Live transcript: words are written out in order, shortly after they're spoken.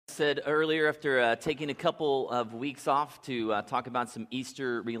said earlier, after taking a couple of weeks off to talk about some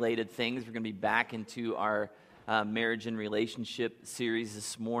Easter-related things, we're going to be back into our marriage and relationship series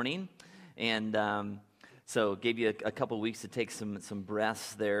this morning. And so gave you a couple of weeks to take some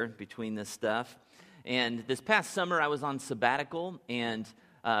breaths there between this stuff. And this past summer, I was on sabbatical and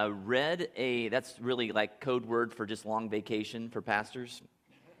that's really like code word for just long vacation for pastors.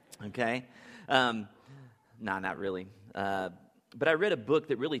 Okay? No, not really. But I read a book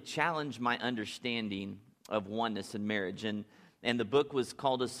that really challenged my understanding of oneness in marriage. And the book was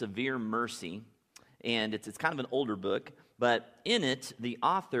called A Severe Mercy. And it's kind of an older book. But in it, the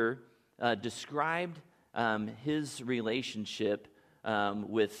author described his relationship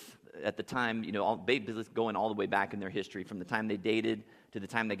with, at the time, going all the way back in their history, from the time they dated to the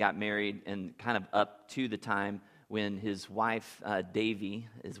time they got married, and kind of up to the time when his wife, Davy,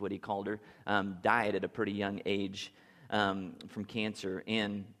 is what he called her, died at a pretty young age from cancer.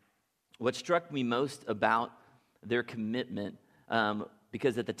 And what struck me most about their commitment,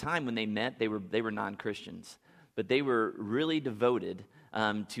 because at the time when they met, they were non-Christians, but they were really devoted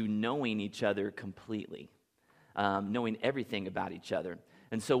to knowing each other completely, knowing everything about each other.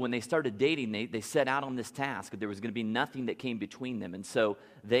 And so when they started dating, they set out on this task. There was going to be nothing that came between them. And so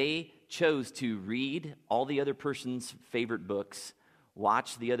they chose to read all the other person's favorite books,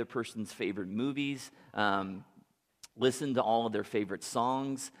 watch the other person's favorite movies, listen to all of their favorite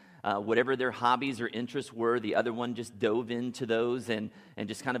songs, whatever their hobbies or interests were, the other one just dove into those and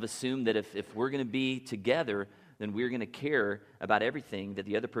just kind of assumed that if we're going to be together, then we're going to care about everything that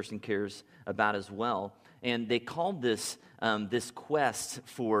the other person cares about as well. And they called this quest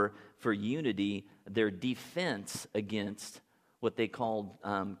for unity their defense against what they called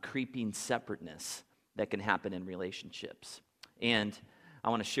creeping separateness that can happen in relationships. And I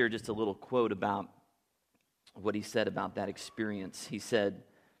want to share just a little quote about what he said about that experience. He said,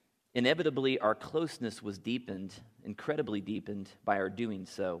 "Inevitably, our closeness was deepened, incredibly deepened, by our doing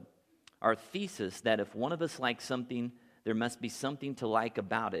so. Our thesis that if one of us likes something, there must be something to like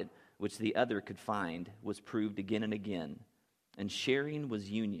about it which the other could find was proved again and again. And sharing was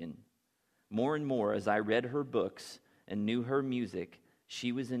union. More and more, as I read her books and knew her music,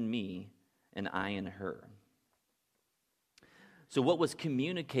 she was in me and I in her." So what was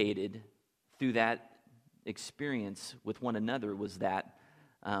communicated through that experience with one another was that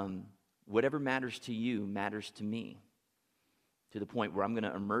whatever matters to you matters to me, to the point where I'm going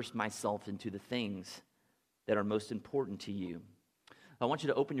to immerse myself into the things that are most important to you. I want you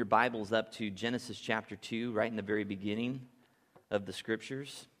to open your Bibles up to Genesis chapter 2, right in the very beginning of the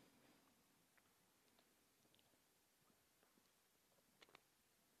Scriptures.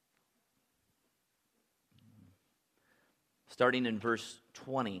 Starting in verse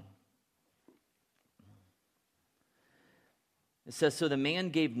 20. It says, "So the man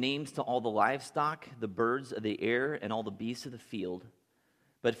gave names to all the livestock, the birds of the air, and all the beasts of the field.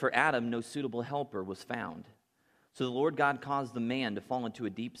 But for Adam no suitable helper was found. So the Lord God caused the man to fall into a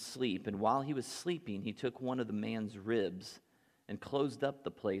deep sleep, and while he was sleeping, he took one of the man's ribs and closed up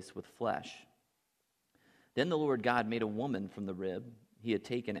the place with flesh. Then the Lord God made a woman from the rib he had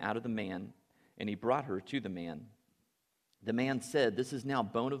taken out of the man, and he brought her to the man. The man said, 'This is now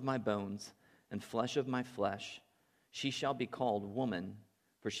bone of my bones and flesh of my flesh. She shall be called woman,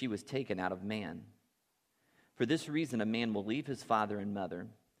 for she was taken out of man. For this reason a man will leave his father and mother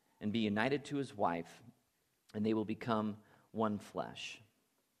and be united to his wife, and they will become one flesh.'"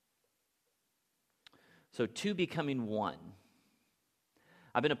 So two becoming one.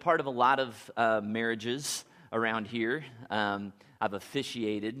 I've been a part of a lot of marriages around here. I've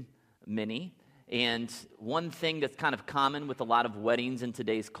officiated many. And one thing that's kind of common with a lot of weddings in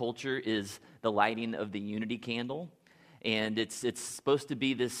today's culture is the lighting of the unity candle. And it's supposed to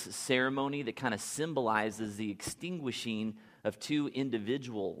be this ceremony that kind of symbolizes the extinguishing of two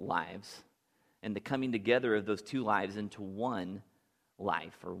individual lives and the coming together of those two lives into one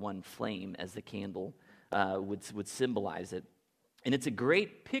life, or one flame, as the candle would symbolize it. And it's a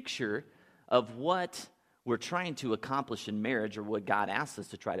great picture of what we're trying to accomplish in marriage, or what God asks us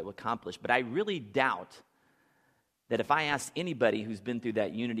to try to accomplish. But I really doubt that if I asked anybody who's been through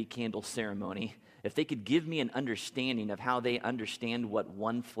that unity candle ceremony, if they could give me an understanding of how they understand what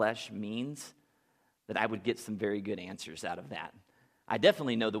one flesh means, that I would get some very good answers out of that. I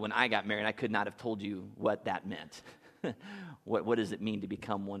definitely know that when I got married, I could not have told you what that meant. What does it mean to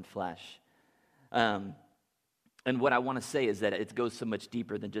become one flesh? And what I want to say is that it goes so much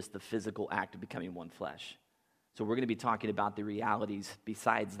deeper than just the physical act of becoming one flesh. So we're going to be talking about the realities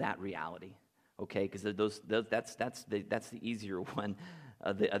besides that reality, okay? Because that's the easier one,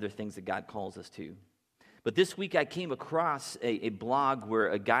 the other things that God calls us to. But this week I came across a blog where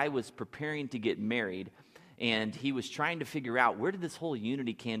a guy was preparing to get married, and he was trying to figure out, where did this whole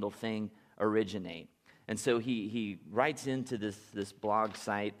unity candle thing originate? And so he writes into this blog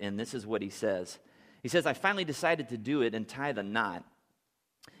site, and this is what he says. He says, I finally decided to do it and tie the knot.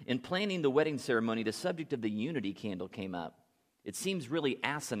 In planning the wedding ceremony, the subject of the unity candle came up. It seems really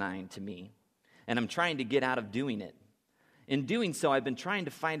asinine to me, and I'm trying to get out of doing it. In doing so, I've been trying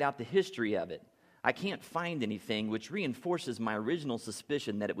to find out the history of it. I can't find anything, which reinforces my original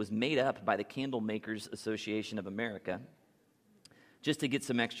suspicion that it was made up by the Candle Makers Association of America just to get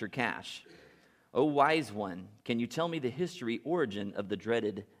some extra cash. Oh, wise one, can you tell me the origin of the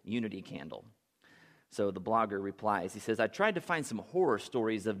dreaded unity candle? So the blogger replies, he says, I tried to find some horror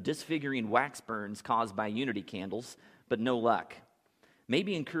stories of disfiguring wax burns caused by unity candles, but no luck.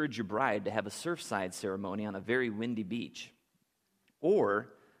 Maybe encourage your bride to have a surfside ceremony on a very windy beach. Or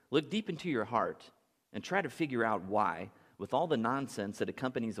look deep into your heart and try to figure out why, with all the nonsense that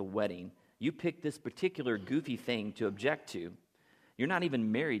accompanies a wedding, you picked this particular goofy thing to object to. You're not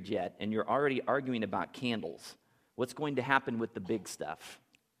even married yet, and you're already arguing about candles. What's going to happen with the big stuff?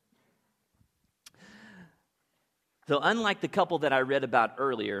 So unlike the couple that I read about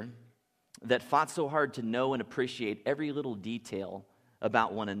earlier that fought so hard to know and appreciate every little detail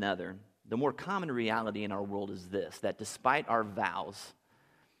about one another, the more common reality in our world is this, that despite our vows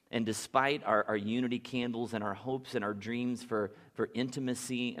and despite our unity candles and our hopes and our dreams for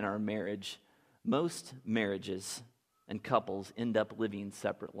intimacy in our marriage, most marriages and couples end up living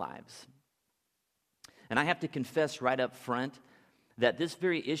separate lives. And I have to confess right up front that this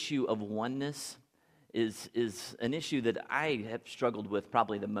very issue of oneness is an issue that I have struggled with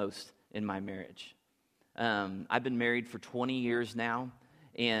probably the most in my marriage. I've been married for 20 years now,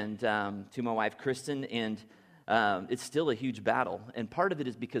 and to my wife, Kristen, and it's still a huge battle. And part of it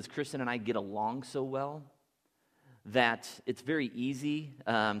is because Kristen and I get along so well that it's very easy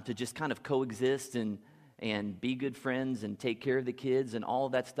to just kind of coexist and be good friends and take care of the kids and all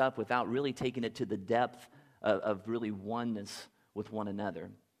of that stuff without really taking it to the depth of really oneness with one another.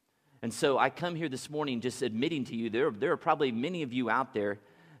 And so I come here this morning just admitting to you, there are probably many of you out there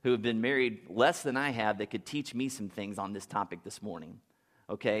who have been married less than I have that could teach me some things on this topic this morning.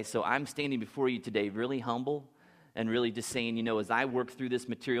 Okay, so I'm standing before you today really humble and really just saying, as I work through this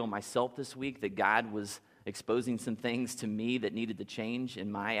material myself this week, that God was exposing some things to me that needed to change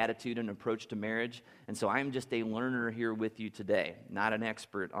in my attitude and approach to marriage. And so I'm just a learner here with you today, not an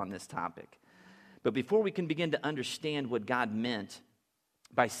expert on this topic. But before we can begin to understand what God meant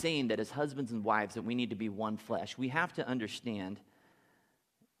by saying that as husbands and wives that we need to be one flesh, we have to understand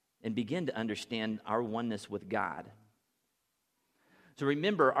and begin to understand our oneness with God. So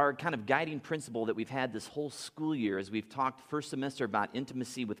remember, our kind of guiding principle that we've had this whole school year, as we've talked first semester about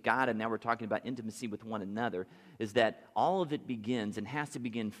intimacy with God, and now we're talking about intimacy with one another, is that all of it begins and has to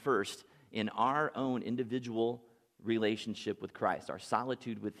begin first in our own individual relationship with Christ, our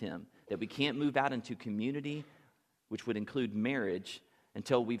solitude with Him, that we can't move out into community, which would include marriage,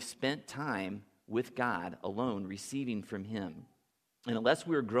 until we've spent time with God alone, receiving from Him. And unless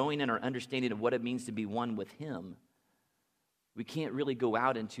we're growing in our understanding of what it means to be one with Him, we can't really go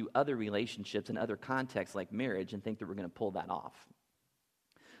out into other relationships and other contexts like marriage and think that we're going to pull that off.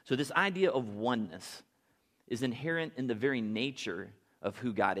 So this idea of oneness is inherent in the very nature of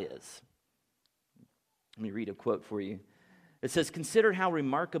who God is. Let me read a quote for you. It says, "Consider how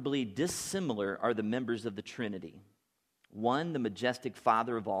remarkably dissimilar are the members of the Trinity. One, the majestic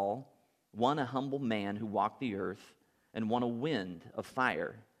Father of all, one, a humble man who walked the earth, and one, a wind, a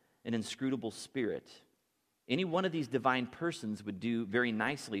fire, an inscrutable spirit. Any one of these divine persons would do very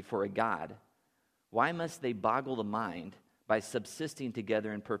nicely for a God. Why must they boggle the mind by subsisting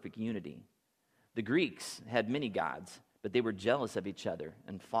together in perfect unity? The Greeks had many gods, but they were jealous of each other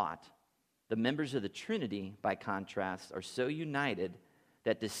and fought. The members of the Trinity, by contrast, are so united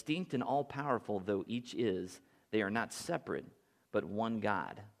that distinct and all-powerful though each is, they are not separate, but one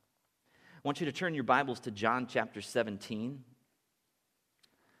God." I want you to turn your Bibles to John chapter 17.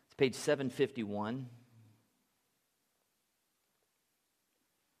 It's page 751.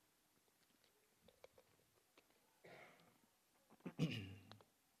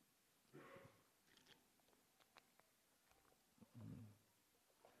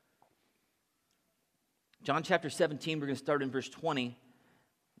 John chapter 17, we're going to start in verse 20.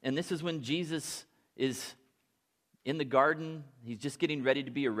 And this is when Jesus is in the garden. He's just getting ready to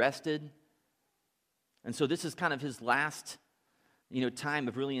be arrested. And so this is kind of his last, time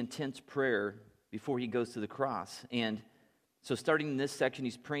of really intense prayer before he goes to the cross. And so starting in this section,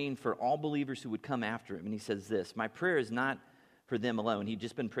 he's praying for all believers who would come after him. And he says this, "My prayer is not for them alone." He'd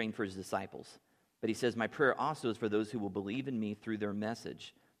just been praying for his disciples. But he says, my prayer also is for those who will believe in me through their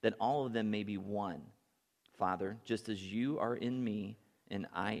message, that all of them may be one. Father, just as you are in me and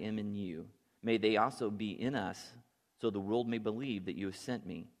I am in you, may they also be in us, so the world may believe that you have sent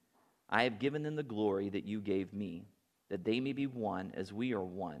me. I have given them the glory that you gave me, that they may be one as we are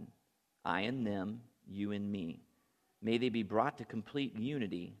one, I and them, you and me. May they be brought to complete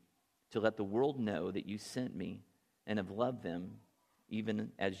unity, to let the world know that you sent me and have loved them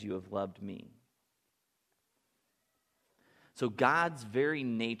even as you have loved me. So God's very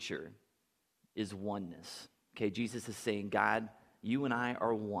nature is oneness. Okay, Jesus is saying, God, you and I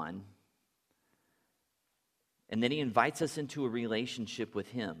are one. And then he invites us into a relationship with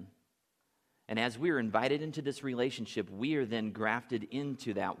him. And as we are invited into this relationship, we are then grafted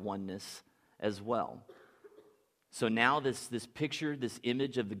into that oneness as well. So now this picture, this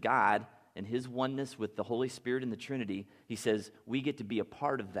image of the God and his oneness with the Holy Spirit and the Trinity, he says we get to be a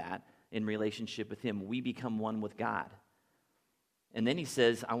part of that in relationship with him. We become one with God. And then he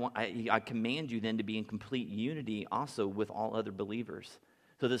says, I command you then to be in complete unity also with all other believers.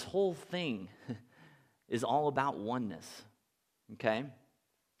 So this whole thing is all about oneness, okay?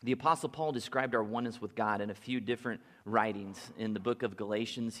 The Apostle Paul described our oneness with God in a few different writings. In the book of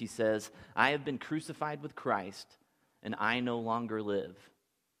Galatians, he says, I have been crucified with Christ, and I no longer live,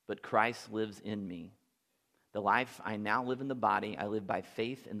 but Christ lives in me. The life I now live in the body, I live by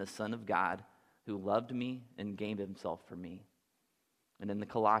faith in the Son of God, who loved me and gave himself for me. And in the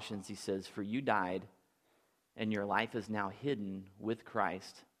Colossians, he says, for you died, and your life is now hidden with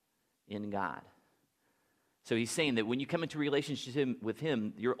Christ in God. So he's saying that when you come into relationship with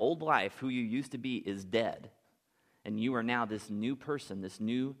him, your old life, who you used to be, is dead. And you are now this new person, this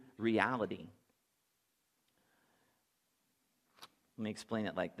new reality. Let me explain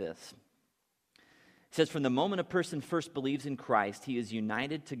it like this. It says, from the moment a person first believes in Christ, he is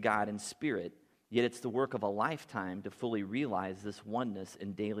united to God in spirit. Yet it's the work of a lifetime to fully realize this oneness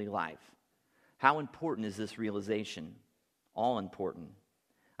in daily life. How important is this realization? All important.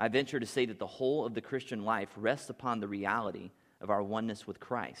 I venture to say that the whole of the Christian life rests upon the reality of our oneness with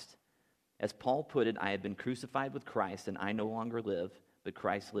Christ. As Paul put it, I have been crucified with Christ, and I no longer live, but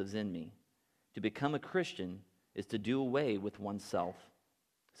Christ lives in me. To become a Christian is to do away with oneself,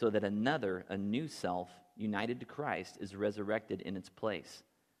 so that another, a new self, united to Christ, is resurrected in its place.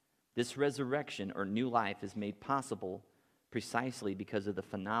 This resurrection or new life is made possible precisely because of the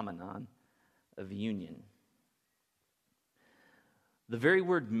phenomenon of union. The very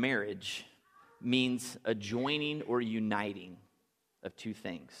word marriage means a joining or uniting of two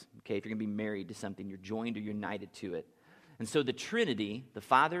things. Okay, if you're going to be married to something, you're joined or united to it. And so the Trinity, the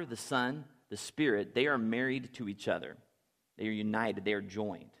Father, the Son, the Spirit, they are married to each other. They are united, they are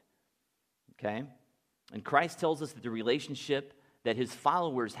joined. Okay? And Christ tells us that the relationship that his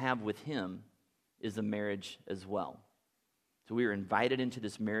followers have with him is a marriage as well. So we are invited into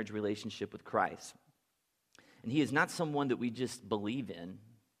this marriage relationship with Christ. And he is not someone that we just believe in.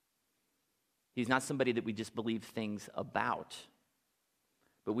 He's not somebody that we just believe things about.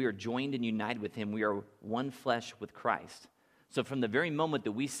 But we are joined and united with him. We are one flesh with Christ. So from the very moment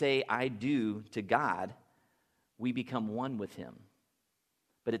that we say, I do to God, we become one with him.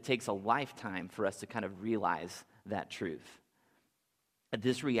 But it takes a lifetime for us to kind of realize that truth.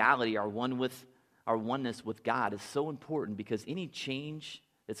 This reality, our oneness with God, is so important because any change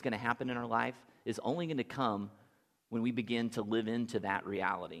that's going to happen in our life is only going to come when we begin to live into that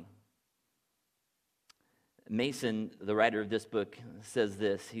reality. Mason, the writer of this book, says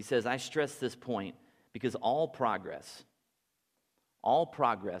this. He says, I stress this point because all progress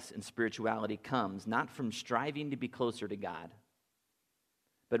in spirituality comes not from striving to be closer to God,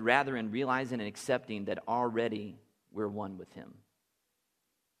 but rather in realizing and accepting that already we're one with him.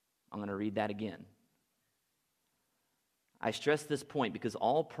 I'm going to read that again. I stress this point because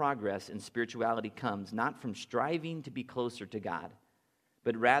all progress in spirituality comes not from striving to be closer to God,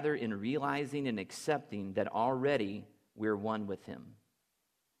 but rather in realizing and accepting that already we're one with him.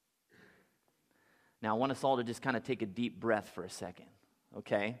 Now, I want us all to just kind of take a deep breath for a second,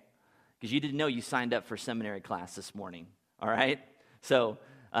 okay? Because you didn't know you signed up for seminary class this morning, all right? So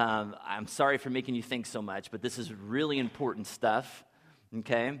I'm sorry for making you think so much, but this is really important stuff,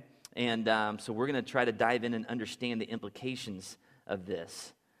 okay? And so we're going to try to dive in and understand the implications of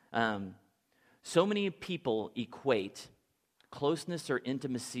this. So many people equate closeness or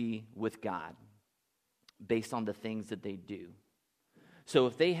intimacy with God based on the things that they do. So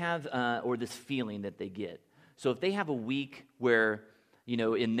if they have, or this feeling that they get. So if they have a week where,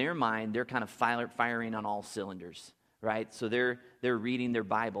 in their mind, they're kind of firing on all cylinders, right? So they're reading their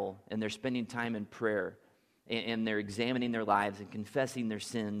Bible and they're spending time in prayer. and they're examining their lives and confessing their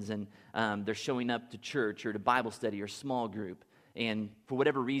sins, and they're showing up to church or to Bible study or small group, and for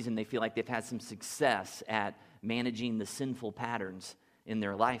whatever reason they feel like they've had some success at managing the sinful patterns in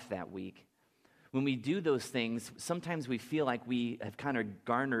their life that week. When we do those things, sometimes we feel like we have kind of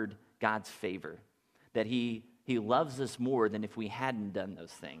garnered God's favor, that He loves us more than if we hadn't done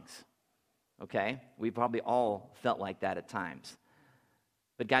those things. Okay? We probably all felt like that at times.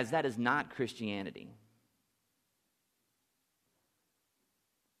 But guys, that is not Christianity.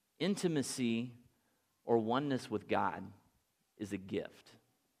 Intimacy or oneness with God is a gift.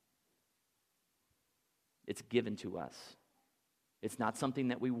 It's given to us. It's not something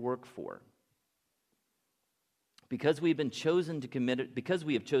that we work for. Because we have chosen to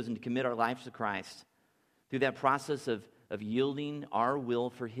commit our lives to Christ, through that process of yielding our will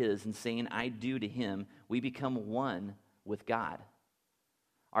for His and saying, I do to Him, we become one with God.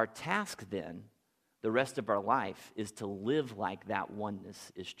 Our task then, the rest of our life, is to live like that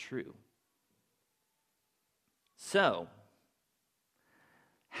oneness is true. So,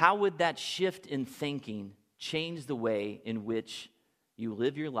 how would that shift in thinking change the way in which you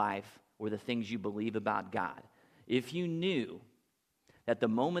live your life or the things you believe about God? If you knew that the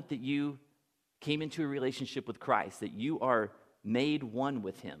moment that you came into a relationship with Christ, that you are made one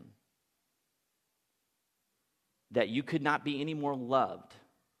with Him, that you could not be any more loved,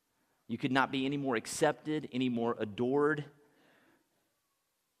 you could not be any more accepted, any more adored,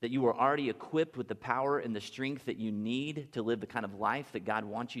 that you are already equipped with the power and the strength that you need to live the kind of life that God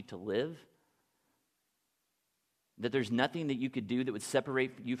wants you to live, that there's nothing that you could do that would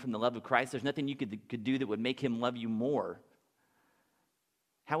separate you from the love of Christ, there's nothing you could do that would make Him love you more.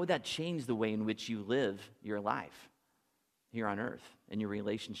 How would that change the way in which you live your life here on earth and your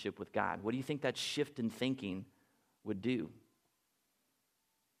relationship with God? What do you think that shift in thinking would do?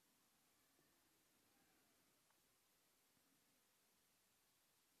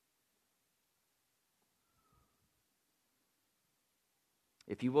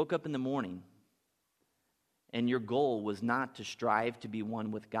 If you woke up in the morning and your goal was not to strive to be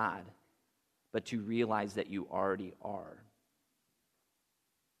one with God, but to realize that you already are,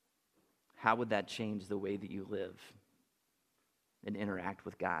 how would that change the way that you live and interact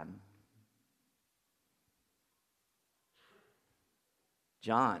with God?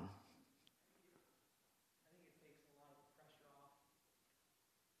 John. I think it takes a lot of the pressure off of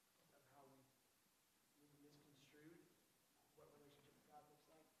how we misconstrued what relationship with God looks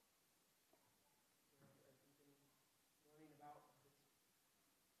like. As we've been learning about this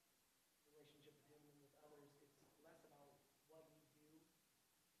relationship with Him and with others, it's less about what we do.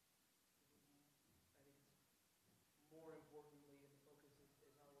 I think it's more importantly, and the focus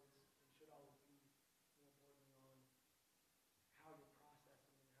is always, and should always be, more importantly on how you're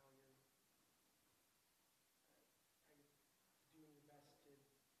processing and how you're doing your best to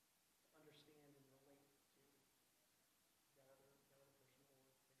understand and relate to that other person or to God.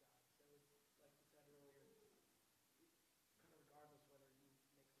 So it's like we said earlier, kind of regardless whether you make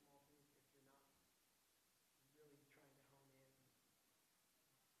small group, if you're not really trying to hone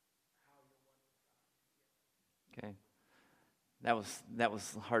in how you're one with God together. Okay. That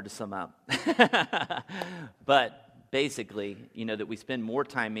was hard to sum up. But basically, that we spend more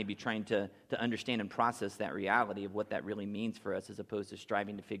time maybe trying to understand and process that reality of what that really means for us, as opposed to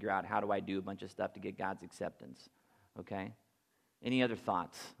striving to figure out, how do I do a bunch of stuff to get God's acceptance? Okay? Any other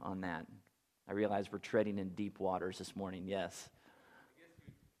thoughts on that? I realize we're treading in deep waters this morning. Yes. You're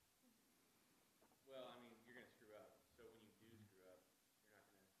going to screw up. So when you do screw up, you're not going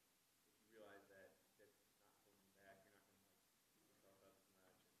to, if you realize that that's not holding you back, you're not going to beat yourself up too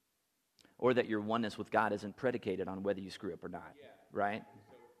much. Or that your oneness with God isn't predicated on whether you screw up or not. Yeah. Right?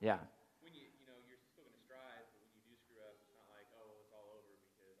 So Yeah. when you're still going to strive, but when you do screw up, it's not like, oh, well, it's all over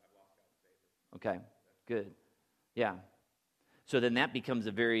because I've lost God's favor. Okay. Good. Yeah. So then that becomes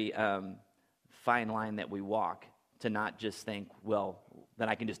a very fine line that we walk, to not just think, well, then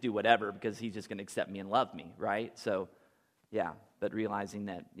I can just do whatever because He's just going to accept me and love me, right? So, yeah, but realizing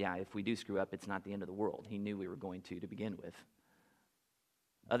that, yeah, if we do screw up, it's not the end of the world. He knew we were going to begin with.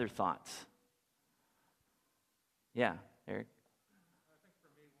 Other thoughts? Yeah, Eric? I think for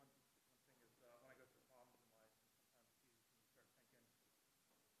me, one thing is when I go through problems in life, sometimes it's easy for me to start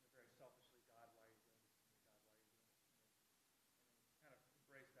thinking very selfishly, God, why are you doing this to me? God, why are you doing this to me? And kind of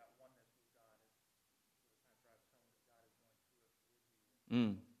embrace that oneness with God is really kind of drives home that God is going through it with you.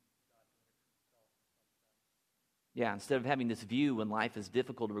 Mm. God doing it for Himself in some sense. Yeah, instead of having this view when life is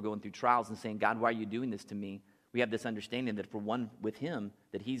difficult or we're going through trials and saying, God, why are you doing this to me? We have this understanding that if we're one with Him,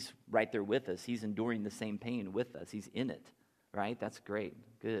 that He's right there with us. He's enduring the same pain with us. He's in it, right? That's great.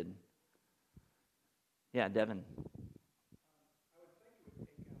 Good. Yeah, Devin. I would think it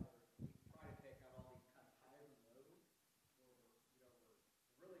would take out, or try to take out all these kind of highs and lows, where we're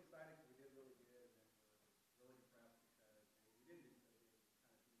really excited because we did really good, and then we're really depressed because maybe we didn't do so good.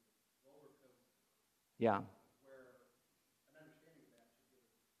 Kind of be this roller coaster, Yeah. where an understanding of that should give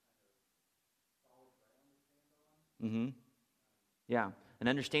us kind of solid ground to stand on. Mm-hmm. Yeah.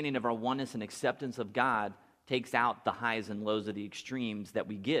 An understanding of our oneness and acceptance of God takes out the highs and lows of the extremes that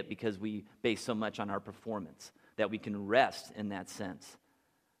we get because we base so much on our performance, that we can rest in that sense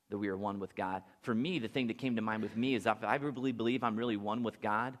that we are one with God. For me, the thing that came to mind with me is if I really believe I'm really one with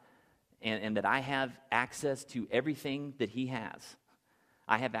God and that I have access to everything that He has,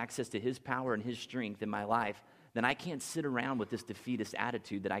 I have access to His power and His strength in my life, then I can't sit around with this defeatist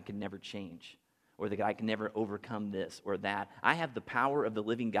attitude that I can never change or that I can never overcome this or that. I have the power of the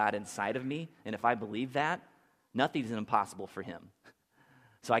living God inside of me, and if I believe that, nothing's impossible for Him.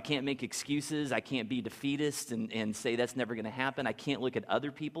 So I can't make excuses. I can't be defeatist and say that's never going to happen. I can't look at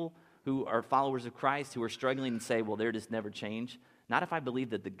other people who are followers of Christ who are struggling and say, well, they're just never change. Not if I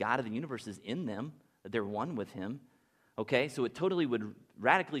believe that the God of the universe is in them, that they're one with Him. Okay, so it totally would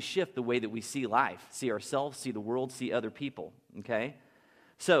radically shift the way that we see life, see ourselves, see the world, see other people. Okay,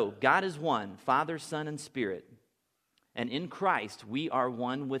 so God is one, Father, Son, and Spirit. And in Christ, we are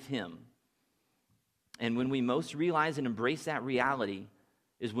one with Him. And when we most realize and embrace that reality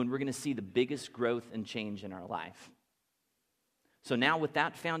is when we're going to see the biggest growth and change in our life. So now with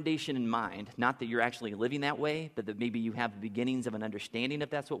that foundation in mind, not that you're actually living that way, but that maybe you have the beginnings of an understanding if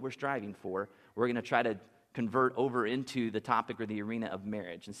that's what we're striving for, we're going to try to convert over into the topic or the arena of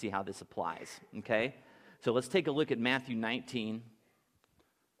marriage and see how this applies, okay? So let's take a look at Matthew 19.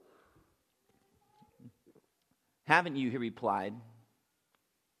 Haven't you, he replied,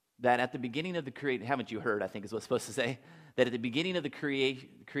 that at the beginning of the creation, haven't you heard, I think is what's supposed to say, that at the beginning of the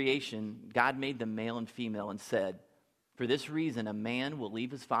creation, God made them male and female and said, for this reason, a man will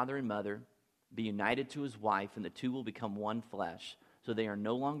leave his father and mother, be united to his wife, and the two will become one flesh. So they are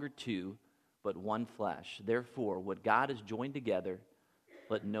no longer two, but one flesh. Therefore, what God has joined together,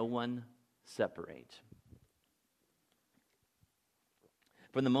 let no one separate.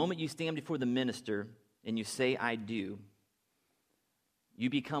 From the moment you stand before the minister and you say, I do, you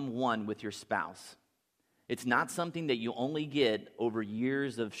become one with your spouse. It's not something that you only get over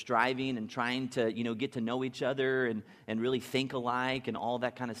years of striving and trying to, get to know each other and really think alike and all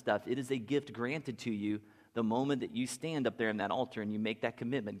that kind of stuff. It is a gift granted to you the moment that you stand up there in that altar and you make that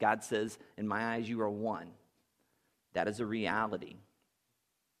commitment. God says, in my eyes, you are one. That is a reality.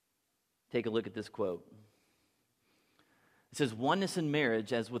 Take a look at this quote. It says, oneness in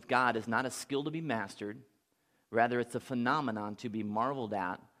marriage, as with God, is not a skill to be mastered. Rather, it's a phenomenon to be marveled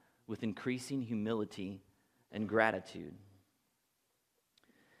at with increasing humility and gratitude.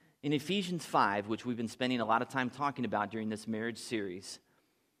 In Ephesians 5, which we've been spending a lot of time talking about during this marriage series,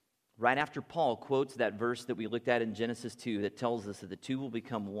 right after Paul quotes that verse that we looked at in Genesis 2 that tells us that the two will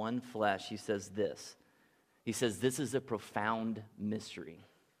become one flesh, he says this. He says, this is a profound mystery.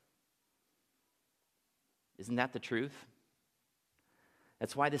 Isn't that the truth?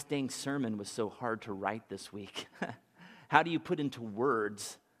 That's why this dang sermon was so hard to write this week. How do you put into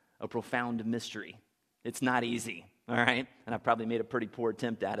words a profound mystery? It's not easy, all right? And I probably made a pretty poor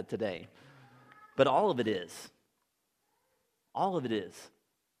attempt at it today. But all of it is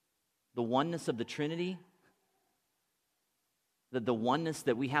the oneness of the Trinity, the oneness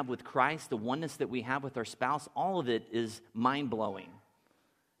that we have with Christ, the oneness that we have with our spouse, all of it is mind-blowing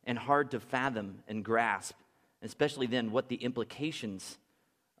and hard to fathom and grasp, especially then what the implications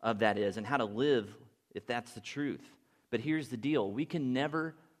of that is and how to live if that's the truth. But here's the deal. We can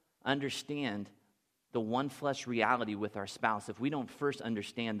never understand the one flesh reality with our spouse if we don't first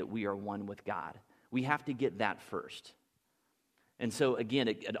understand that we are one with God. We have to get that first. And so again,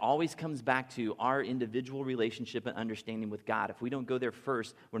 it always comes back to our individual relationship and understanding with God. If we don't go there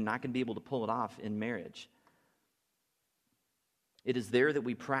first, we're not going to be able to pull it off in marriage. It is there that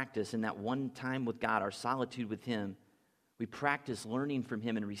we practice in that one time with God, our solitude with Him. We practice learning from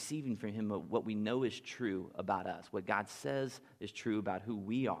Him and receiving from Him what we know is true about us, what God says is true about who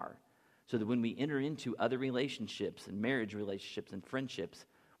we are, so that when we enter into other relationships and marriage relationships and friendships,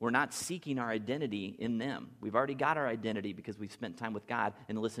 we're not seeking our identity in them. We've already got our identity because we've spent time with God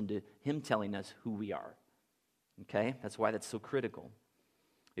and listened to Him telling us who we are. Okay? That's why that's so critical.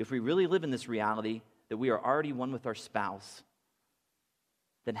 If we really live in this reality that we are already one with our spouse,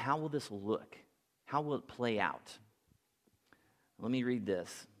 then how will this look? How will it play out? Let me read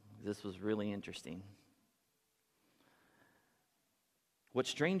this. This was really interesting. What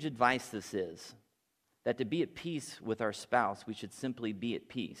strange advice this is, that to be at peace with our spouse, we should simply be at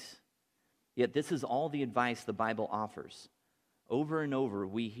peace. Yet this is all the advice the Bible offers. Over and over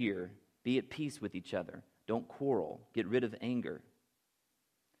we hear, be at peace with each other. Don't quarrel. Get rid of anger.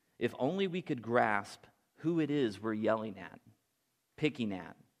 If only we could grasp who it is we're yelling at, picking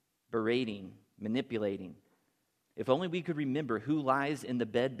at, berating, manipulating. If only we could remember who lies in the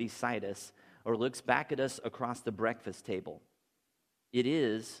bed beside us or looks back at us across the breakfast table. It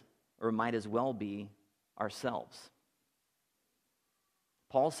is, or might as well be, ourselves.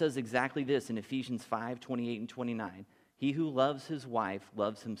 Paul says exactly this in Ephesians 5:28 and 29. He who loves his wife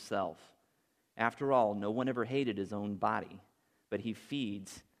loves himself. After all, no one ever hated his own body, but he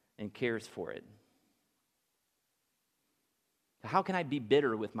feeds and cares for it. How can I be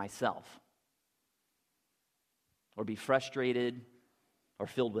bitter with myself? Or be frustrated, or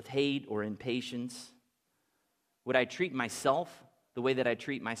filled with hate or impatience? Would I treat myself the way that I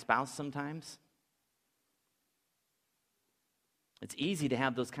treat my spouse sometimes? It's easy to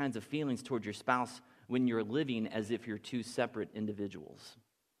have those kinds of feelings toward your spouse when you're living as if you're two separate individuals.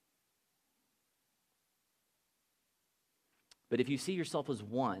 But if you see yourself as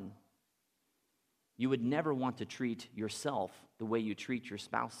one, you would never want to treat yourself the way you treat your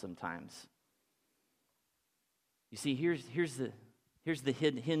spouse sometimes. You see, here's the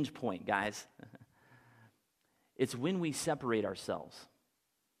hinge point, guys. It's when we separate ourselves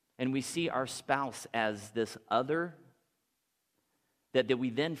and we see our spouse as this other, that we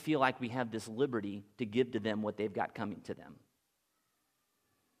then feel like we have this liberty to give to them what they've got coming to them.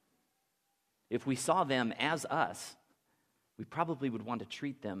 If we saw them as us, we probably would want to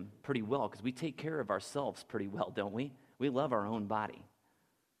treat them pretty well because we take care of ourselves pretty well, don't we? We love our own body.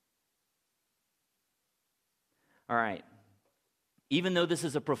 All right. Even though this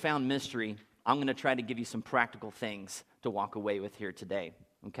is a profound mystery, I'm going to try to give you some practical things to walk away with here today,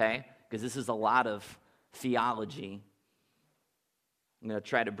 okay? Because this is a lot of theology. I'm going to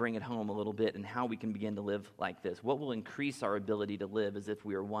try to bring it home a little bit and how we can begin to live like this. What will increase our ability to live as if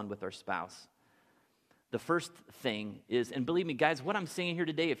we are one with our spouse? The first thing is, and believe me, guys, what I'm saying here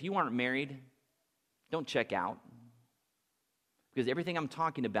today, if you aren't married, don't check out. Because everything I'm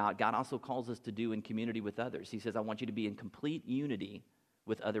talking about, God also calls us to do in community with others. He says, I want you to be in complete unity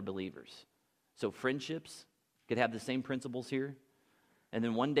with other believers. So friendships could have the same principles here. And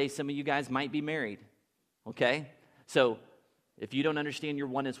then one day some of you guys might be married, okay? So if you don't understand your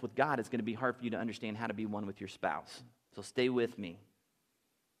oneness with God, it's going to be hard for you to understand how to be one with your spouse. So stay with me.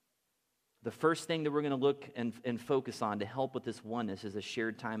 The first thing that we're going to look and focus on to help with this oneness is a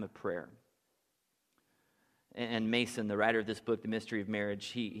shared time of prayer. And Mason, the writer of this book, The Mystery of Marriage,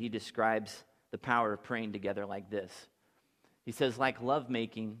 he describes the power of praying together like this. He says, like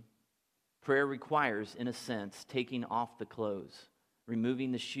lovemaking, prayer requires, in a sense, taking off the clothes,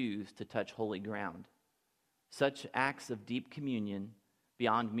 removing the shoes to touch holy ground. Such acts of deep communion,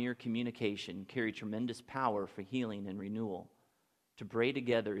 beyond mere communication, carry tremendous power for healing and renewal. To pray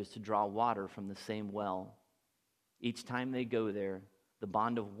together is to draw water from the same well. Each time they go there, the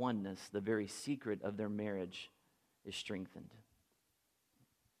bond of oneness, the very secret of their marriage, is strengthened.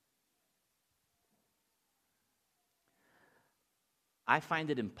 I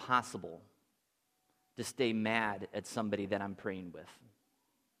find it impossible to stay mad at somebody that I'm praying with.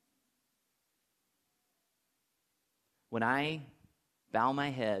 When I bow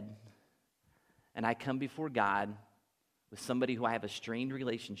my head and I come before God with somebody who I have a strained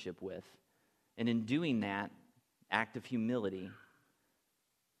relationship with, and in doing that act of humility,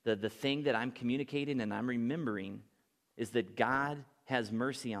 the thing that I'm communicating and I'm remembering is that God has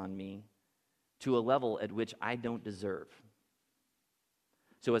mercy on me to a level at which I don't deserve.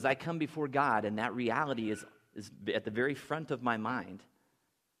 So as I come before God and that reality is at the very front of my mind,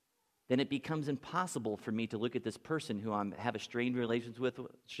 then it becomes impossible for me to look at this person who I have a strained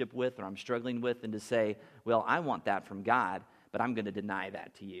relationship with or I'm struggling with and to say, well, I want that from God, but I'm going to deny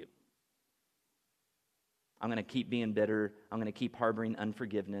that to you. I'm going to keep being bitter. I'm going to keep harboring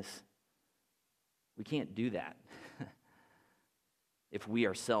unforgiveness. We can't do that if we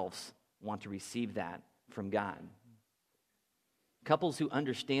ourselves want to receive that from God. Couples who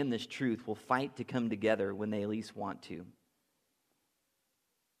understand this truth will fight to come together when they least want to.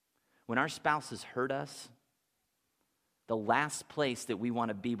 When our spouses hurt us, the last place that we want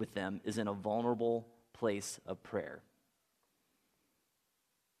to be with them is in a vulnerable place of prayer.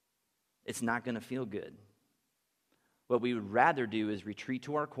 It's not going to feel good. What we would rather do is retreat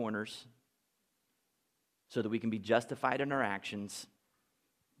to our corners so that we can be justified in our actions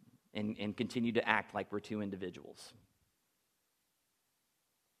and continue to act like we're two individuals.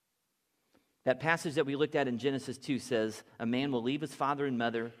 That passage that we looked at in Genesis 2 says, a man will leave his father and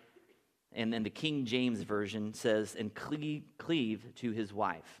mother, and then the King James Version says, and cleave to his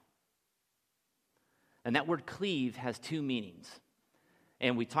wife. And that word cleave has two meanings.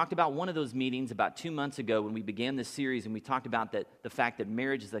 And we talked about one of those meetings about 2 months ago when we began this series, and we talked about the fact that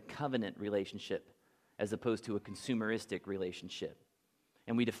marriage is a covenant relationship as opposed to a consumeristic relationship.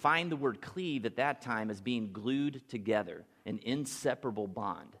 And we defined the word cleave at that time as being glued together, an inseparable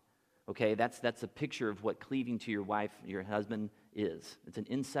bond. Okay, that's a picture of what cleaving to your wife, your husband is. It's an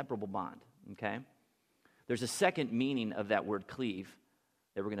inseparable bond, okay? There's a second meaning of that word cleave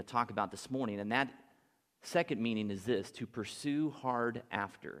that we're going to talk about this morning, and that second meaning is this: to pursue hard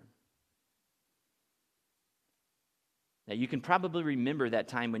after. Now, you can probably remember that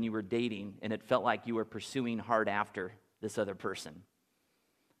time when you were dating and it felt like you were pursuing hard after this other person.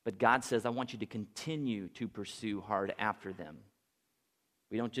 But God says, I want you to continue to pursue hard after them.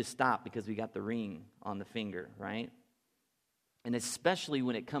 We don't just stop because we got the ring on the finger, right? And especially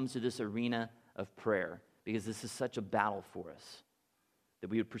when it comes to this arena of prayer, because this is such a battle for us, that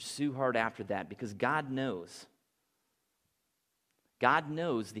we would pursue hard after that, because God knows. God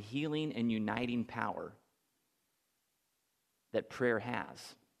knows the healing and uniting power that prayer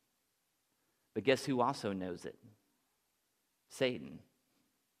has. But guess who also knows it? Satan.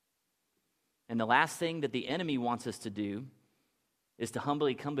 And the last thing that the enemy wants us to do is to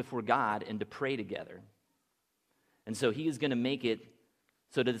humbly come before God and to pray together. And so he is going to make it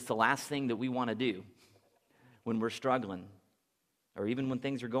so that it's the last thing that we want to do when we're struggling, or even when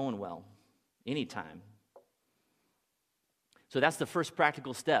things are going well, anytime. So that's the first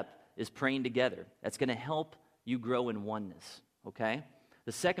practical step, is praying together. That's going to help you grow in oneness, okay?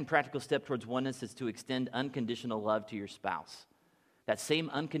 The second practical step towards oneness is to extend unconditional love to your spouse. That same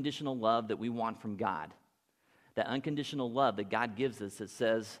unconditional love that we want from God. That unconditional love that God gives us that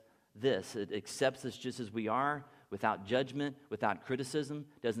says this: it accepts us just as we are, without judgment, without criticism.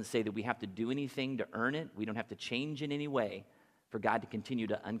 It doesn't say that we have to do anything to earn it. We don't have to change in any way for God to continue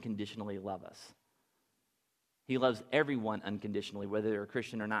to unconditionally love us. He loves everyone unconditionally, whether they're a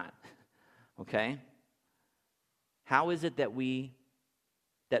Christian or not. Okay? How is it that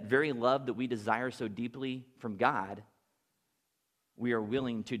that very love that we desire so deeply from God, we are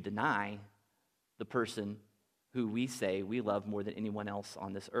willing to deny the person who we say we love more than anyone else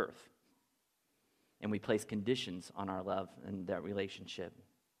on this earth? And we place conditions on our love and that relationship.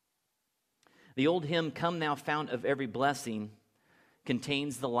 The old hymn, "Come Thou Fount of Every Blessing,"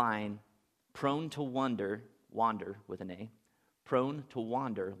 contains the line, "Prone to wander with an A, prone to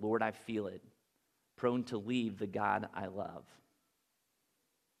wander, Lord, I feel it, prone to leave the God I love."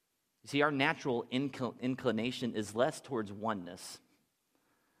 You see, our natural inclination is less towards oneness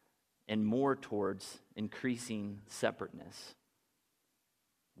and more towards increasing separateness.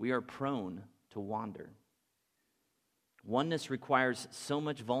 We are prone to wander. Oneness requires so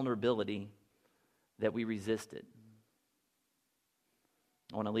much vulnerability that we resist it.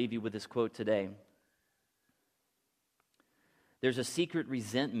 I want to leave you with this quote today. There's a secret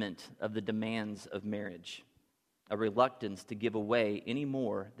resentment of the demands of marriage, a reluctance to give away any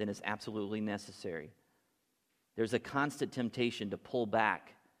more than is absolutely necessary. There's a constant temptation to pull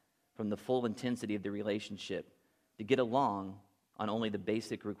back from the full intensity of the relationship, to get along on only the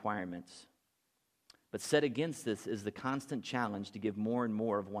basic requirements. But set against this is the constant challenge to give more and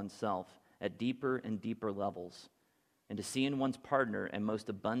more of oneself at deeper and deeper levels, and to see in one's partner a most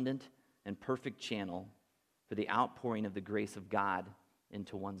abundant and perfect channel for the outpouring of the grace of God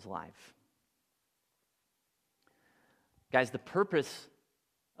into one's life. Guys, the purpose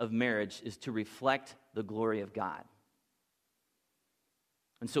of marriage is to reflect the glory of God.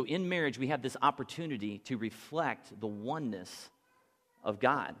 And so in marriage, we have this opportunity to reflect the oneness of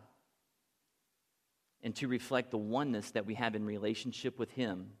God and to reflect the oneness that we have in relationship with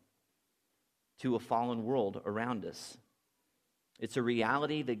Him to a fallen world around us. It's a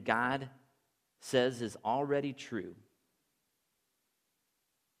reality that God says is already true.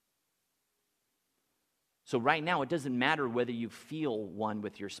 So right now, it doesn't matter whether you feel one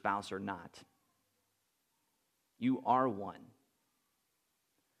with your spouse or not. You are one.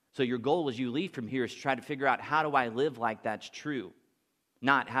 So your goal as you leave from here is to try to figure out, how do I live like that's true?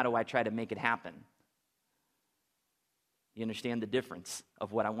 Not how do I try to make it happen? You understand the difference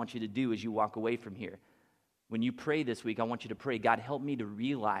of what I want you to do as you walk away from here. When you pray this week, I want you to pray, God, help me to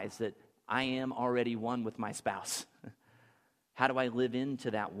realize that I am already one with my spouse. How do I live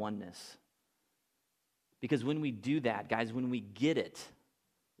into that oneness? Because when we do that, guys, when we get it,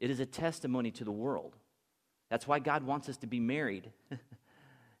 it is a testimony to the world. That's why God wants us to be married.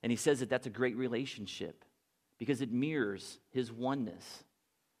 And He says that that's a great relationship because it mirrors His oneness.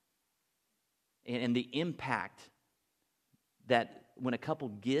 And the impact that when a couple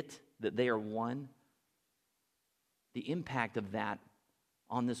get that they are one, the impact of that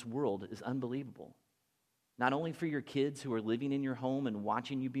on this world is unbelievable. not only for your kids who are living in your home and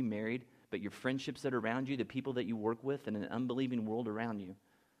watching you be married, but your friendships that are around you, the people that you work with, and an unbelieving world around you.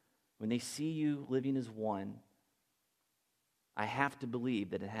 When they see you living as one, I have to believe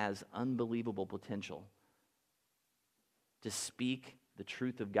that it has unbelievable potential to speak the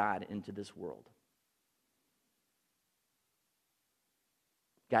truth of God into this world.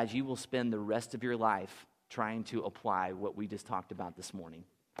 Guys, you will spend the rest of your life trying to apply what we just talked about this morning.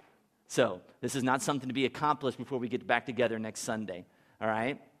 So, this is not something to be accomplished before we get back together next Sunday, all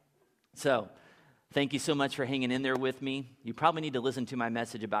right? So, thank you so much for hanging in there with me. You probably need to listen to my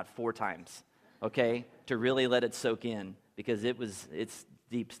message about 4 times, okay, to really let it soak in, because it's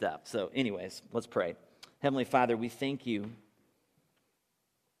deep stuff. So, anyways, let's pray. Heavenly Father, we thank you.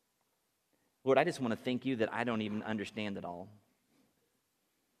 Lord, I just want to thank you that I don't even understand it all.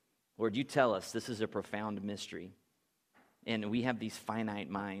 Lord, you tell us this is a profound mystery, and we have these finite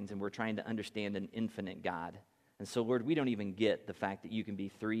minds, and we're trying to understand an infinite God. And so, Lord, we don't even get the fact that you can be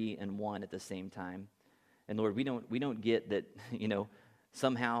 3 and 1 at the same time. And Lord, we don't get that,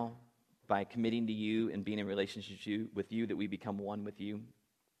 somehow by committing to you and being in relationship with you, that we become one with you.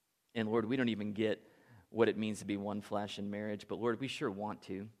 And Lord, we don't even get what it means to be one flesh in marriage, but Lord, we sure want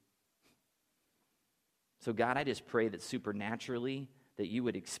to. So God, I just pray that supernaturally that you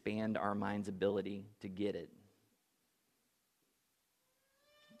would expand our mind's ability to get it.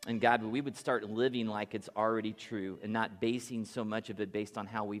 And God, we would start living like it's already true and not basing so much of it based on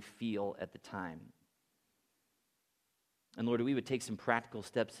how we feel at the time. And Lord, we would take some practical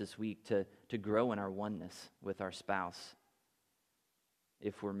steps this week to grow in our oneness with our spouse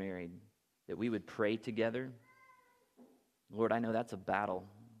if we're married. That we would pray together. Lord, I know that's a battle.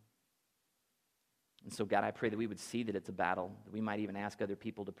 And so, God, I pray that we would see that it's a battle, that we might even ask other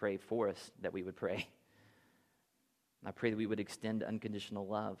people to pray for us, that we would pray. And I pray that we would extend unconditional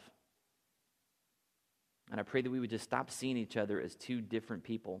love. And I pray that we would just stop seeing each other as 2 different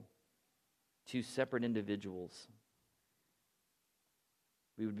people, 2 separate individuals.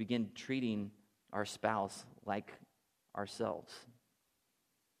 We would begin treating our spouse like ourselves.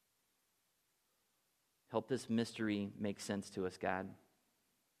 Help this mystery make sense to us, God.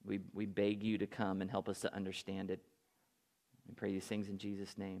 We beg you to come and help us to understand it. We pray these things in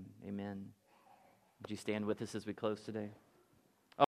Jesus' name. Amen. Would you stand with us as we close today?